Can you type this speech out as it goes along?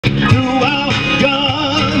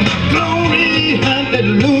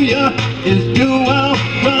is due our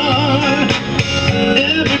God.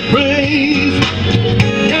 Every praise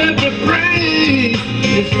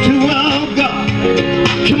is to our God.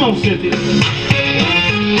 Come on, Cynthia.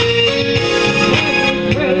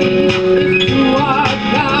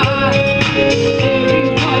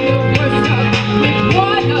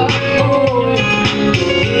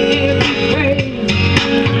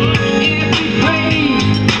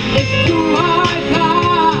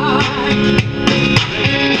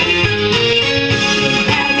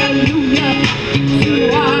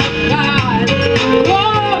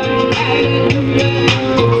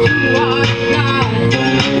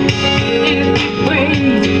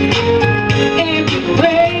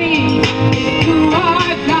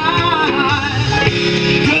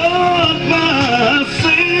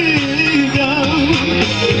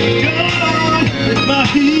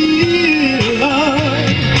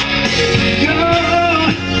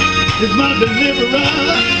 Is my deliverer.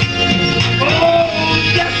 Oh,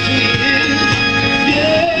 yes he is.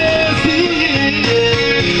 Yes he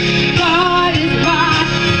is. God is my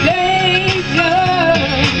Savior.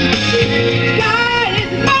 God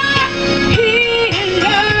is my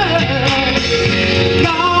healer.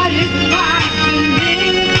 God is my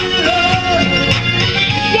deliverer.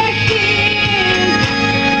 Yes he is.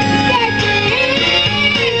 Yes he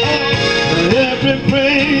is. Every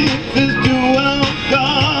praise is due our God.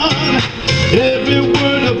 Every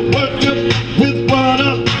word of worship with one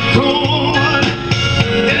accord.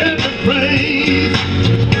 Every praise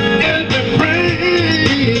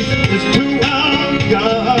is to our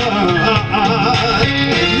God.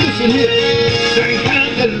 Listen here, sing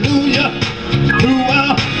hallelujah to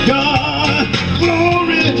our God.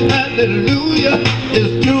 Glory, hallelujah is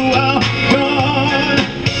to our God.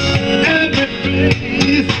 Every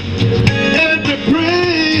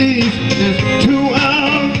praise is to our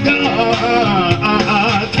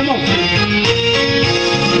come on.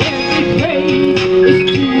 Every praise is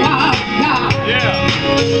to our God. Yeah.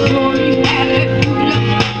 Glory,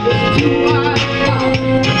 hallelujah is to our God.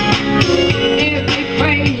 Every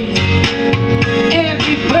praise is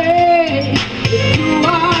to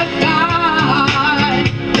our God.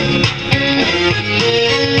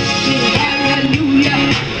 Hallelujah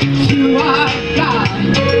to our God.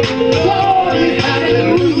 Glory,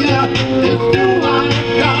 hallelujah is to our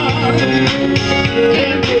God.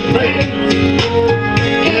 Every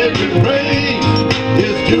praise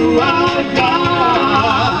is to our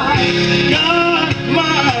God. God,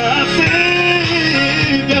 my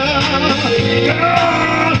Savior.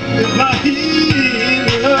 God is my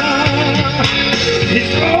healer.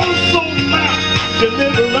 He's also my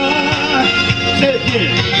deliverer. Say it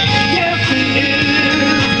again. Yes, he is.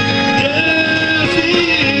 Yes, he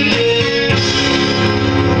is.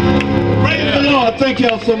 Praise the Lord. Thank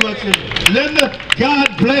y'all so much. Linda, God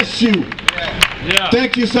bless you. Yeah.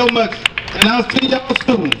 Thank you so much. And I'll see y'all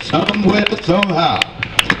soon, somewhere, somehow.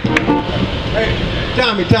 Hey,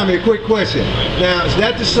 Tommy, a quick question. Now, is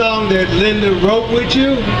that the song that Linda wrote with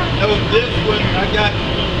you? That was this one I got.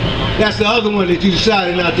 That's the other one that you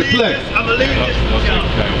decided not to play. I'm going to leave this one.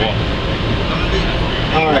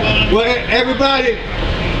 All right. Well, everybody,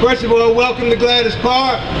 first of all, welcome to Gladys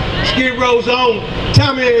Park. Skid Row's own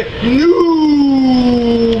Tommy Newman.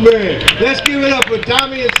 Let's give it up for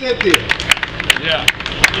Tommy and Cynthia. Yeah.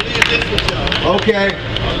 Okay.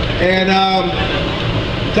 And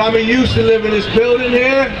Tommy used to live in this building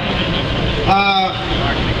here.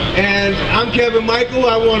 And I'm Kevin Michael.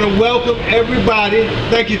 I want to welcome everybody.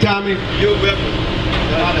 Thank you, Tommy. You're welcome.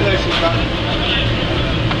 God bless you, Tommy.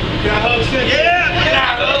 Can I hug Cynthia? Yeah, get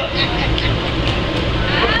out.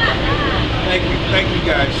 Thank you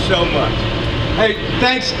guys so much. Hey,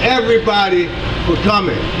 thanks everybody for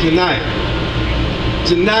coming tonight.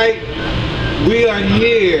 Tonight, we are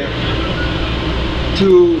here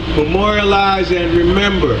to memorialize and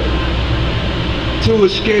remember two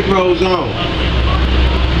of Skid Row's own.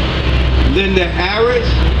 Linda Harris,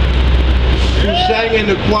 who sang in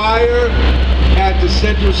the choir at the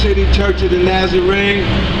Central City Church of the Nazarene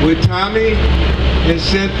with Tommy and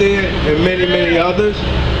Cynthia and many, many others.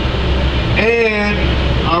 And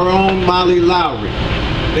our own Mollie Lowery.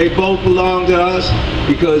 They both belong to us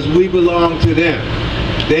because we belong to them.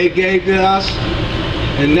 They gave to us,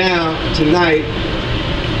 and now, tonight,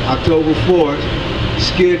 October 4th,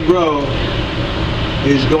 Skid Row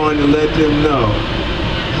is going to let them know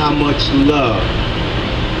how much love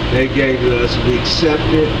they gave to us. We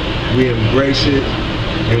accept it, we embrace it,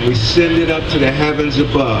 and we send it up to the heavens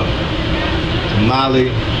above, to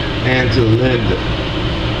Mollie and to Linda.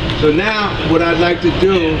 So now, what I'd like to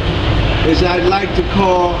do is I'd like to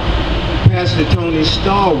call Pastor Tony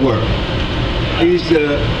Stallworth. He's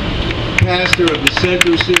the pastor of the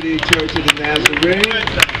Central City Church of the Nazarene.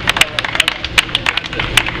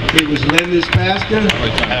 He was Linda's pastor,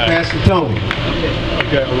 Pastor Tony.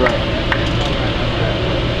 Okay, all right.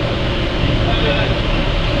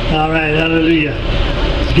 All right, hallelujah.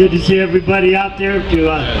 It's good to see everybody out there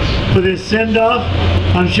for this send-off.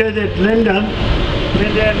 I'm sure that Linda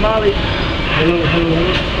and Mollie. Hello, hello,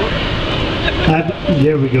 hello.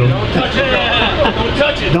 There we go. Don't touch it. Don't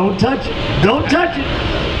touch it. Don't touch it. Don't touch it.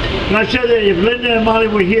 And I'm sure that if Linda and Mollie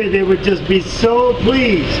were here, they would just be so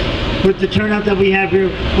pleased with the turnout that we have here,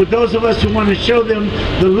 with those of us who want to show them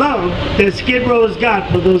the love that Skid Row has got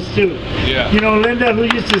for those two. Yeah. You know, Linda, who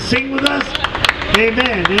used to sing with us?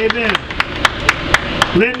 Amen, amen.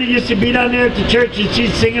 Linda used to be down there at the church and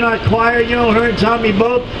she's singing our choir, you know, her and Tommy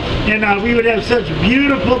both. And we would have such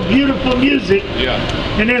beautiful, beautiful music. Yeah.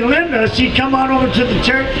 And then Linda, she'd come on over to the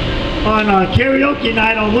church on karaoke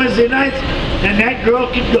night on Wednesday nights, and that girl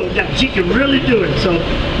could go down. She could really do it. So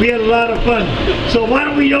we had a lot of fun. So why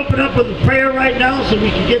don't we open up with a prayer right now so we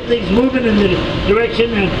can get things moving in the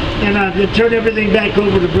direction and then turn everything back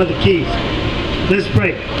over to Brother Keith. Let's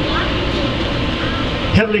pray.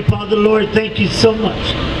 Heavenly Father, Lord, thank you so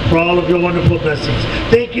much for all of your wonderful blessings.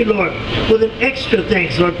 Thank you, Lord, with an extra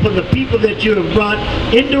thanks, Lord, for the people that you have brought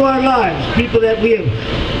into our lives, people that we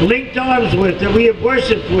have linked arms with, that we have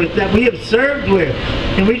worshiped with, that we have served with.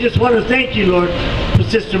 And we just want to thank you, Lord, for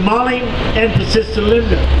Sister Mollie and for Sister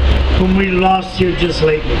Linda, whom we lost here just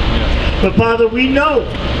lately. But Father, we know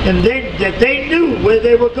that they knew where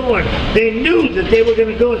they were going. They knew that they were going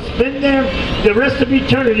to go and spend the rest of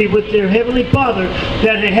eternity with their Heavenly Father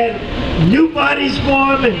that had new bodies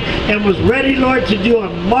for them and was ready, Lord, to do a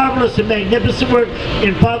marvelous and magnificent work.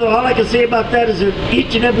 And Father, all I can say about that is that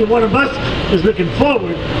each and every one of us is looking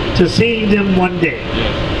forward to seeing them one day.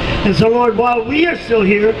 And so, Lord, while we are still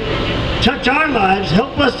here, touch our lives,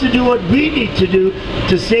 help us to do what we need to do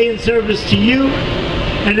to stay in service to you,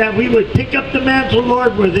 and that we would pick up the mantle,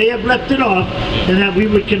 Lord, where they have left it off, and that we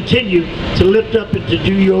would continue to lift up and to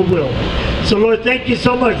do your will. So, Lord, thank you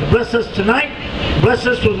so much. Bless us tonight. Bless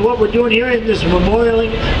us with what we're doing here in this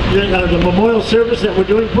memorialing, the memorial service that we're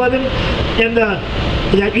doing for them. And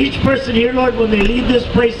that each person here, Lord, when they leave this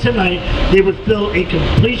place tonight, they would feel a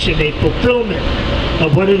completion, a fulfillment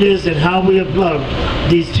of what it is and how we have loved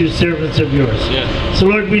these two servants of yours. Yes. So,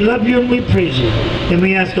 Lord, we love you and we praise you. And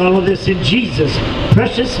we ask all of this in Jesus'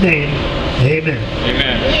 precious name. Amen.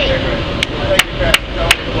 Amen.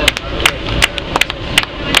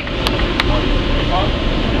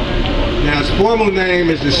 Now, its formal name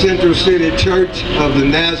is the Central City Church of the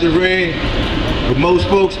Nazarene, but most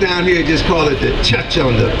folks down here just call it the church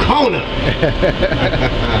on the corner.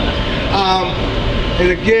 And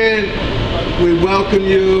again, we welcome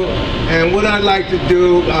you. And what I'd like to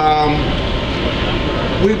do,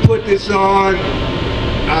 we put this on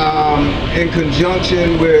in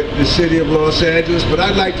conjunction with the city of Los Angeles, but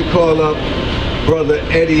I'd like to call up Brother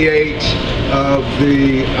Eddie H. of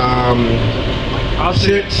the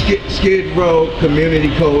Skid Row Community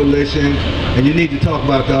Coalition, and you need to talk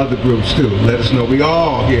about the other groups too. Let us know. We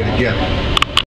all here together.